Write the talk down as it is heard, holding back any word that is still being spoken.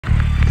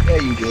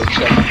you did.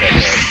 Shut the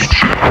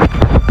fuck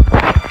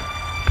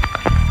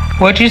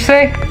up. What'd you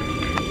say?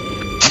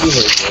 You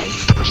heard me.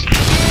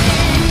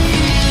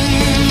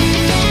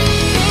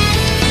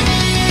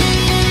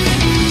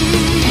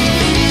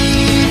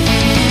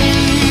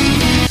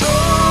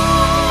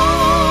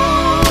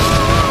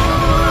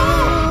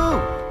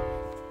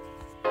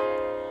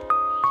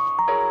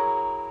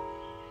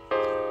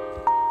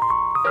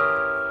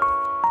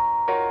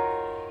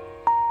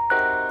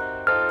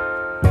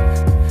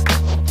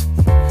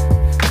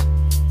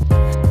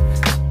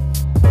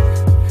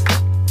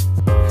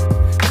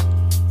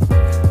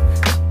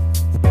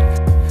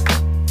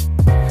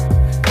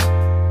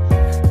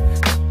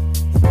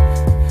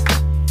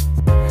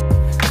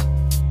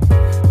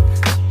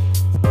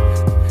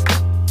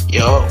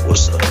 Yo,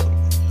 what's up?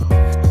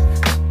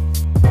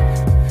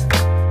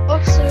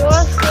 What's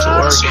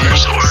up?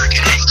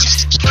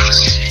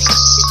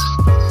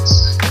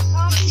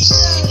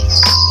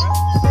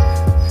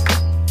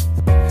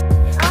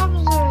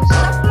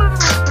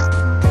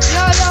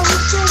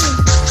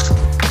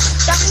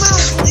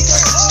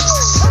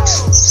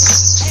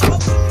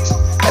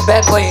 Hey,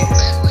 Bedley.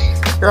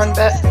 You're on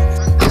bed.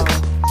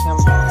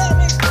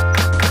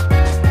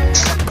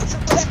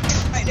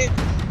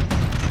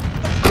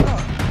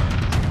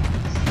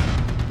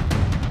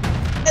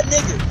 That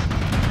nigga.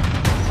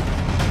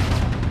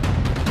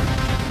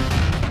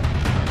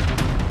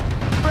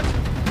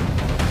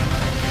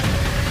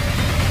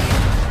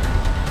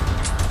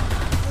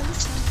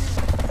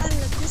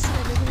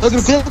 Look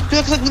at that.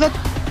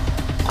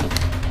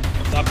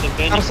 Stop the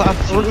bench.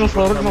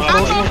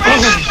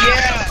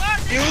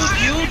 Yeah,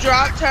 you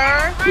dropped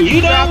her.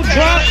 You don't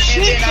drop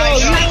shit though.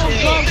 You don't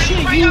drop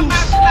shit. You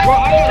bro,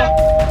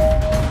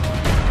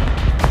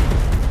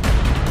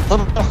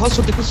 خلاص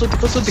صدق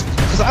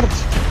خلاص عارف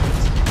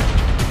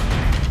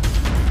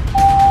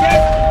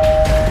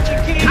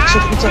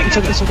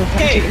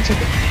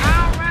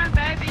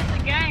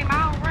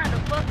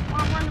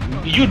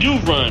You do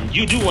run.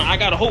 You do run. I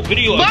got a whole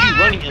video of you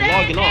running and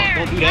logging off.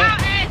 Don't do that.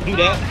 Do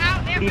that.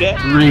 Do that.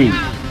 3,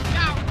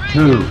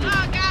 2,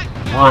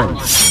 1.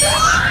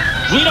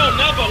 We don't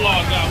never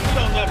log out. We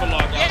don't never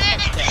log out.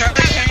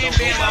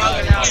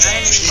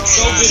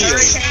 Show video.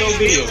 Show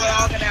video.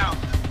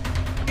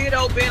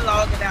 Kiddo been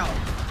logging out.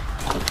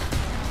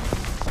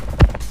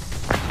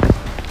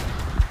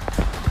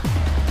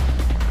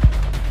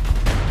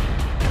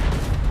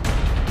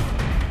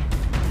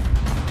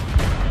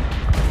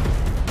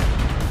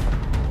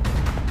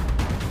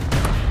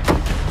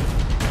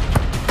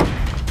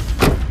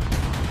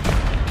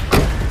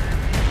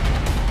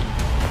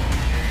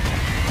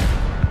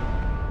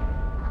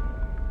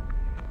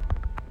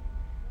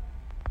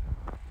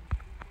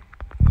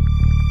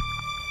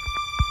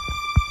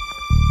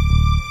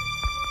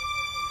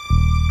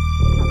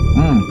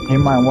 He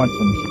might want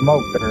some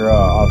smoke there,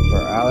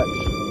 Officer Alex.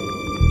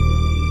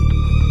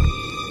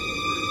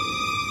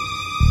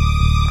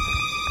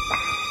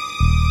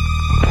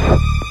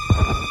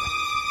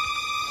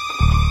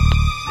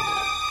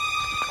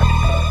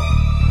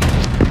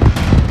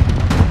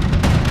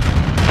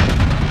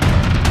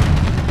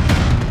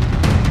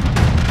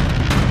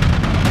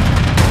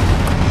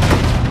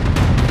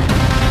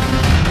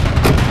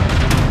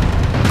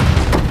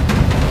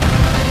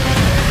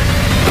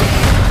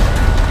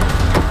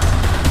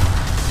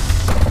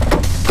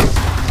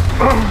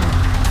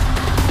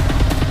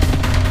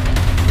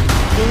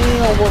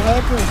 Damn, what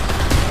happened?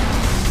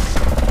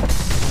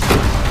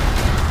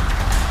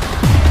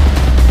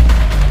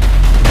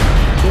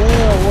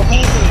 Damn, what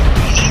happened?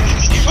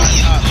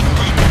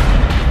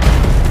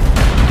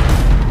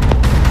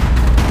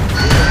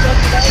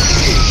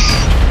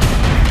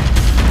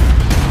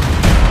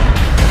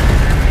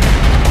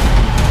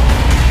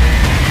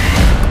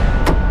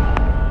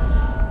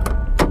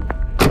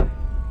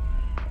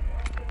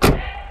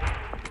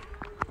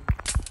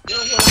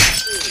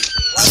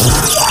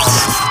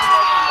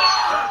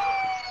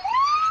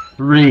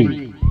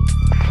 Three,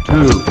 2,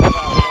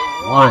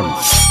 1.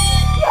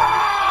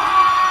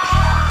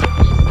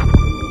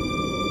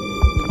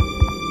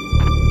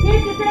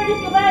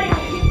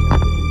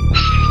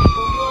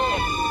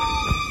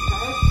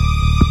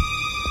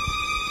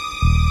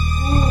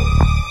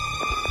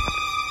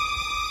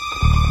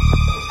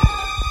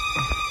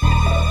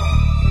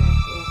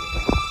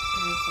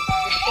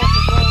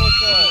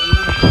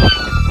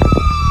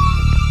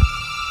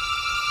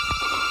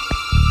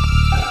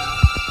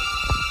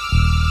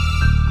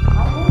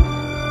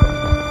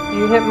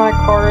 You hit my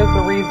car is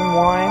the reason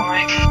why.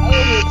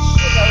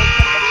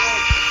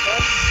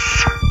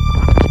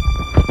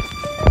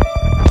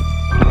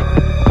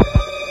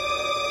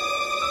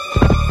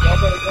 Y'all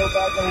better go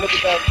back and look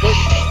at that book.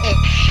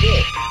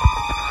 Shit.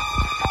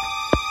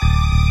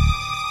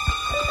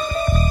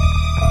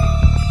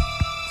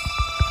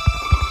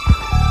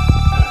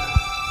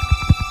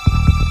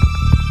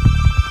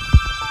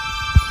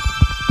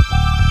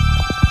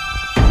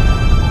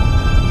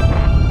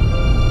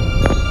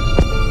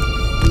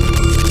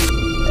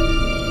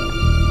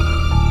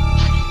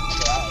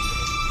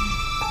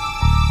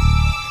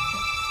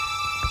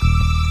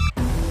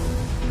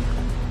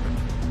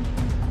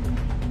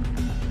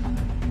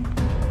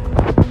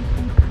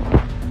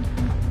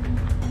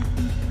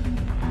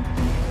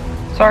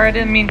 Sorry, I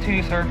didn't mean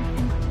to, sir.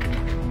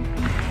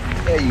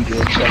 Yeah, you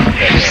did.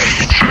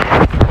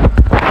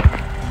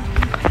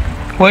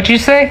 What'd you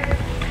say?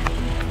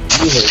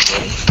 You heard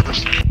me.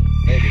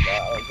 Maybe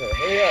not. Okay,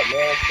 hurry up,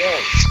 man. Let's go.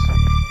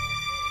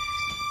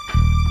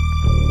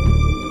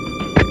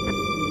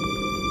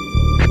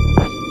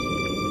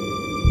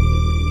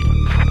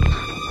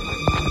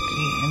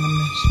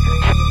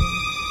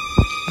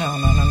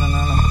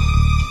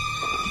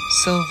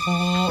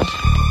 Civil,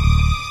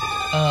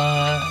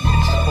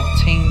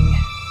 insulting,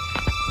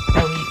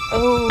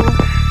 LEO.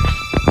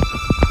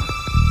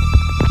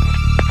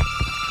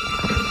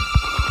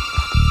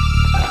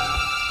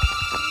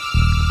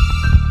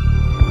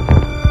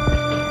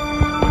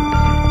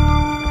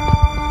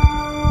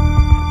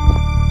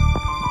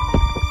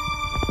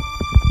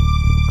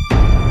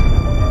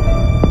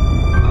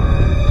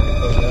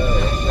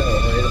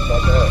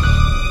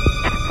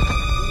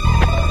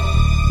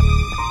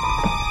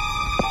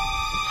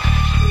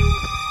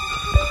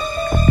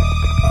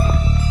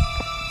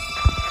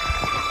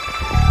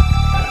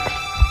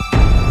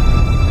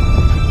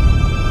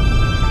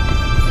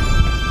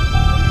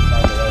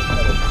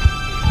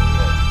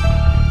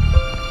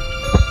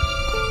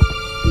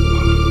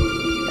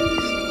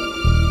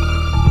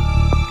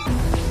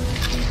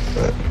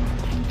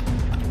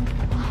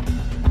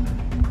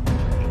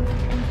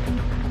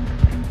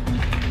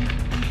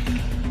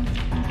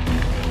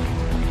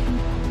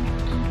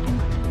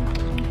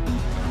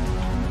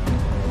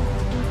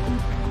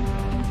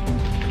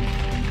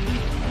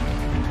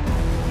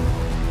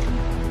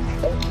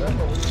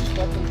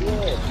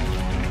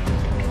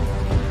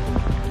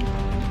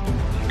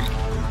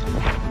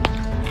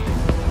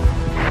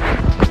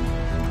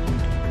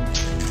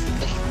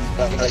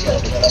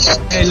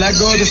 Hey, let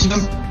go of this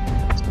number.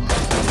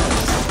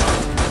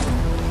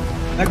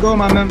 Let go of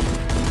my member.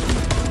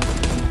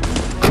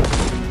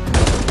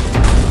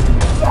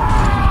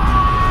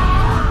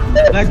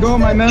 Let go of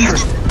my member.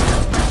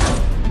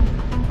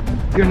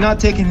 You're not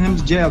taking him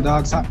to jail,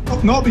 dog. Stop. Oh,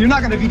 no, but you're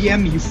not gonna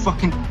VDM me, you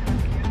fucking...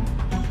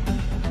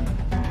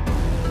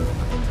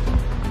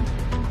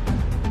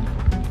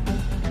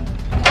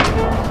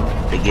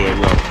 The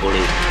game of bully,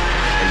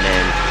 and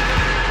then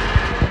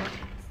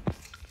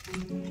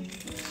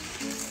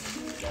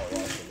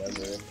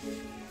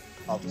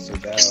Officer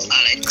down.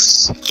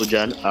 Alex,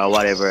 Pujan, or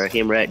whatever,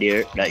 him right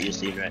there, that you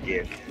seen right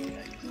there.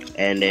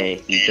 And then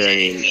he turned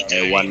in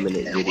a 1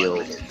 minute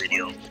video,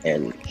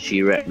 and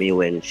she rapped me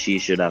when she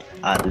should have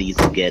at least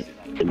get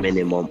the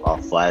minimum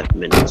of 5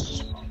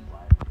 minutes.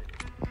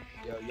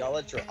 Yo, y'all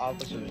let your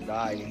officers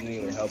die and you didn't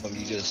even help them.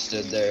 You just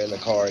stood there in the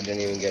car and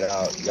didn't even get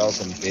out. Y'all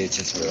some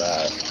bitches for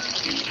that.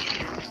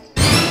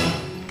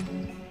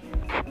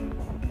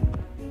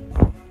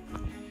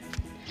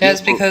 That's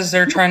because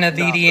they're trying to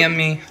VDM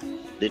me.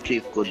 The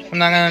chief could. I'm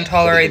not gonna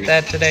tolerate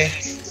that today.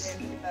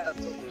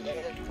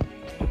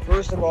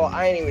 First of all,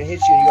 I ain't even hit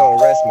you and you gonna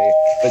arrest me.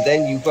 But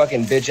then you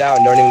fucking bitch out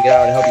and don't even get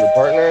out and help your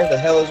partner? The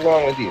hell is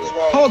wrong with you?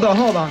 Hold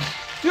on.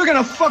 You're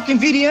gonna fucking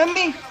VDM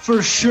me?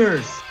 For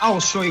sure. I will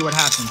show you what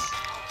happens.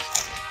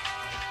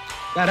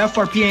 That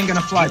FRP ain't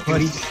gonna fly,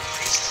 buddy.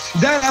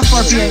 That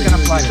FRP ain't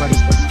gonna fly, buddy.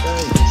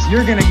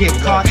 You're gonna get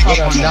caught up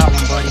on that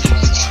one, buddy.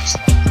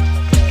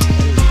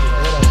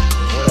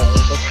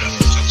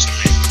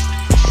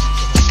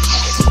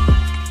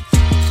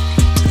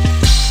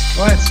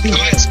 Go ahead, speak.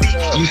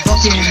 You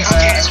fucking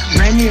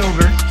ran me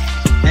over,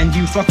 and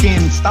you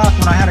fucking stopped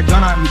when I had a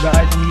gun on you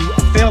guys, and you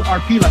failed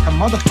RP like a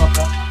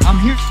motherfucker. I'm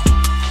here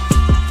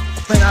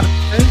playing out of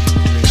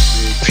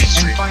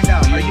this and find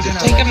out. Are you gonna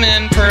Take him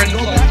in for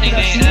insulting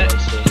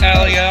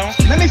Cassio.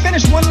 Let me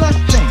finish one last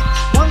thing.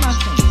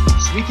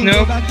 We can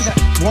go back to that.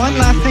 One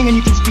last thing, and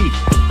you can speak.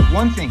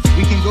 One thing.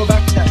 We can go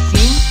back to that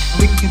scene,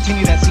 and we can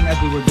continue that scene as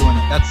we were doing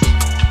it. That's it.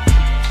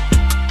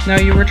 No,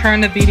 you were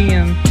trying to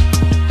VDM.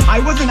 I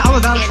was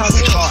outside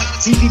the car.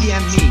 He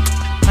VDM'd me.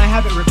 And I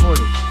have it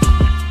recorded.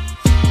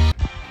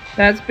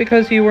 That's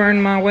because you were in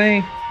my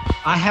way.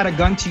 I had a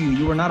gun to you.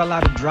 You were not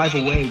allowed to drive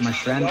away, my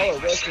friend.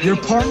 Your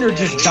partner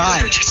just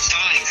died.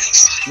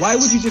 Why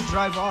would you just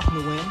drive off in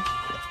the wind?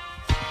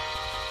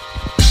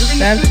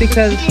 That's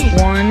because,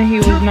 one, he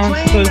was not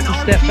supposed to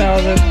step out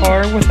of the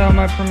car without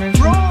my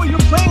permission. Bro, you're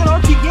playing an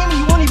RP game and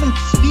you won't even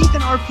speak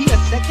an RP a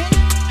second?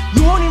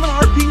 You won't even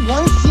RP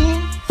one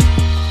scene?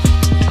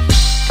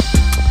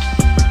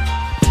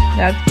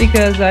 That's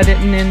because I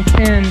didn't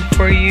intend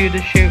for you to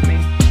shoot me.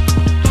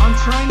 I'm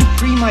trying to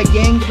free my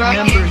gang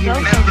member here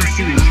in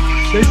second.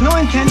 There's no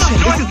intention.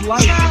 This is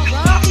life.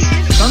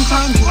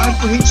 Sometimes life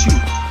will hit you.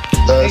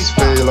 Let's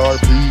fail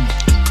RP.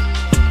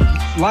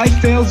 Life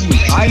fails you.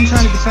 I'm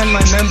trying to defend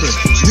my member.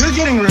 You're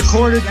getting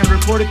recorded and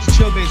reported to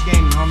Chill Base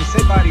Gaming, homie.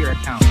 Say bye to your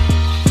account.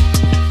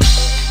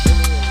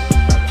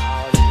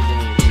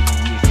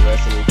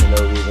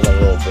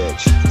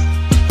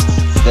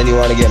 Then you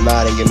want to get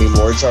mad and give me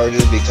more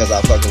charges because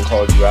I fucking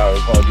called you out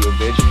and called you a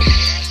bitch?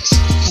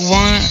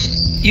 One,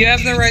 you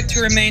have the right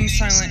to remain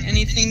silent.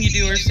 Anything you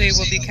do or say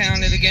will be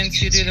counted against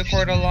you due to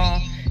court of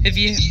law. If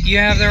you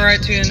have the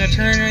right to an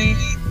attorney.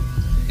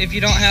 If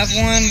you don't have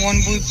one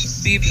will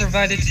be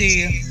provided to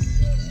you.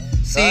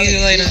 See you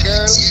later.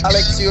 Girl.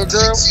 Alex, you a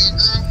girl?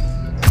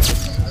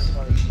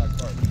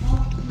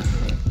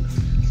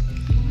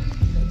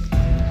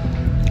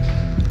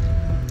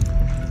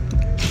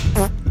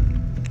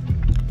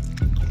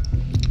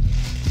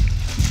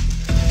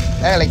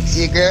 Alex,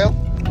 you a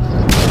girl?